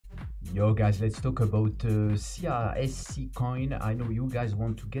Yo guys, let's talk about SIACOIN. I know you guys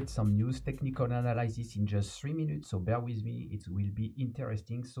want to get some news, technical analysis in just 3 minutes, so bear with me, it will be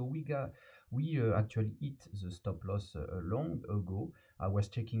interesting. So we actually hit the stop loss long ago. I was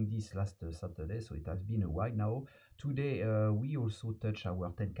checking this last Saturday, so it has been a while now. Today we also touch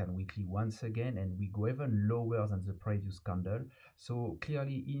our 10 can weekly once again, and we go even lower than the previous candle. So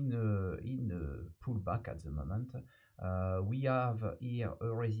clearly in a pullback at the moment. We have here a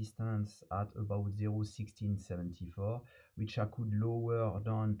resistance at about 0.1674, which I could lower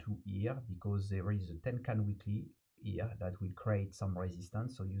down to here because there is a 10 can weekly here that will create some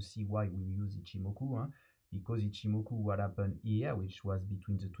resistance. So you see why we use Ichimoku, because Ichimoku, what happened here, which was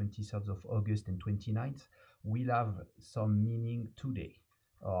between the 23rd of August and 29th, will have some meaning today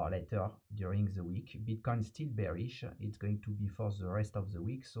or later during the week. Bitcoin still bearish. It's going to be for the rest of the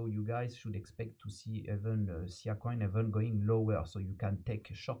week, so you guys should expect to see even SIACOIN even going lower, so you can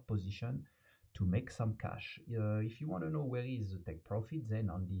take a short position to make some cash. If you want to know where is the take profit, then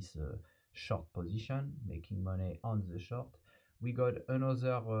on this short position, making money on the short, we got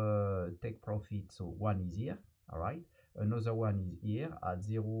another take profit. So one is here, all right, another one is here at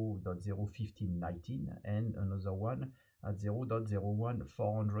 0.01519, and another one at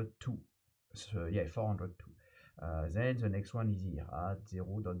 0.01402. So yeah, 402. Then the next one is here at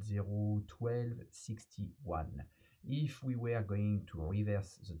 0.01261. If we were going to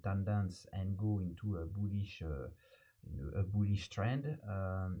reverse the tendency and go into a bullish trend,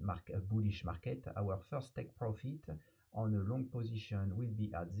 a bullish market, our first take profit on a long position will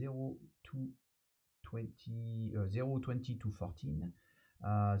be at 0.2214.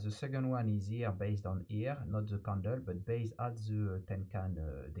 The second one is here based on here, not the candle, but based at the 10 can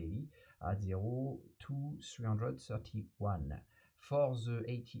daily at 0.2331. For the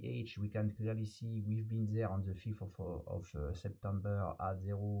ATH, we can clearly see we've been there on the 5th of September at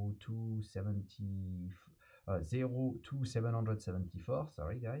 0.2774.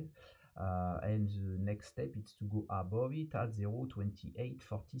 Sorry guys. And the next step is to go above it at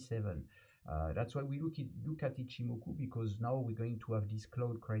 0.2847. That's why we look at Ichimoku, because now we're going to have this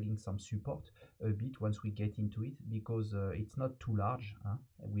cloud creating some support a bit once we get into it, because it's not too large,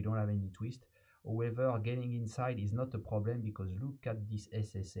 we don't have any twist. However, getting inside is not a problem, because look at this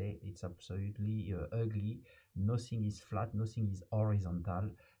SSA, it's absolutely ugly. Nothing is flat, nothing is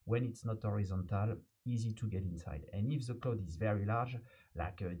horizontal. When it's not horizontal, easy to get inside. And if the cloud is very large,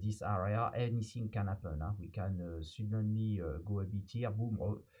 like this area, anything can happen. We can suddenly go a bit here,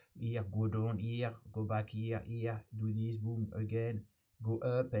 boom, here, go down, here, go back here, do this, boom, again, go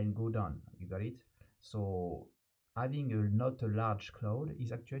up and go down. You got it? So having not a large cloud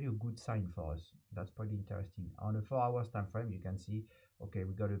is actually a good sign for us. That's pretty interesting. On a 4 hours time frame, you can see, okay,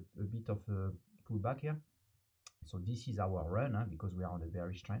 we got a bit of a pullback here. So this is our run, because we are on a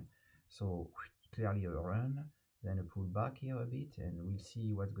bearish trend. So clearly a run, then a pullback here a bit, and we'll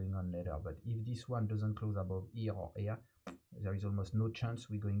see what's going on later. But if this one doesn't close above here or here, there is almost no chance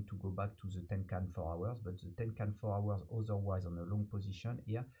we're going to go back to the 10 can 4 hours. But the 10 can 4 hours otherwise on a long position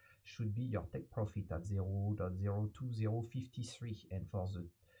here should be your take profit at 0.02053. And for the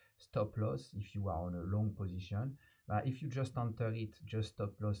stop loss, if you are on a long position, if you just enter it, just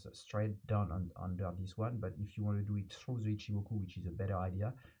stop loss straight down under this one. But if you want to do it through the Ichimoku, which is a better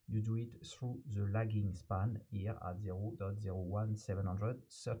idea, you do it through the lagging span here at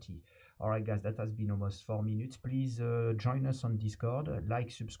 0.01730. Alright guys, that has been almost 4 minutes. Please join us on Discord,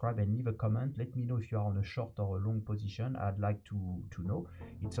 like, subscribe, and leave a comment. Let me know if you are on a short or a long position. I'd like to know.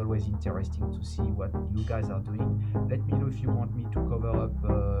 It's always interesting to see what you guys are doing. Let me know if you want me to cover up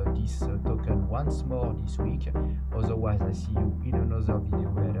this token once more this week. Otherwise, I see you in another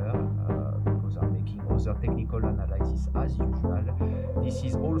video later, because I'm making other technical analysis as usual. This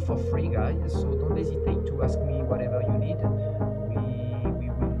is all for free, guys, so don't hesitate to ask me whatever you need. We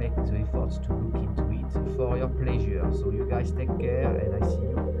will make the efforts to look into it for your pleasure. So you guys take care, and I see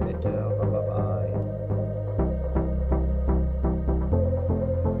you later. Bye bye.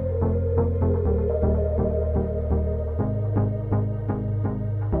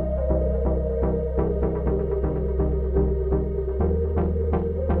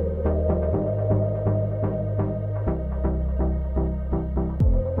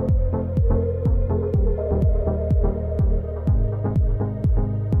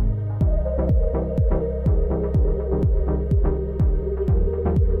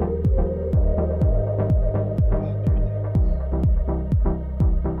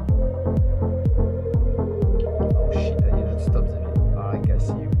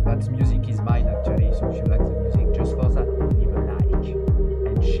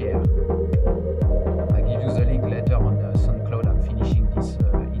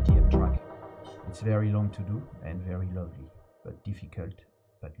 It's very long to do and very lovely, but difficult,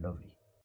 but lovely.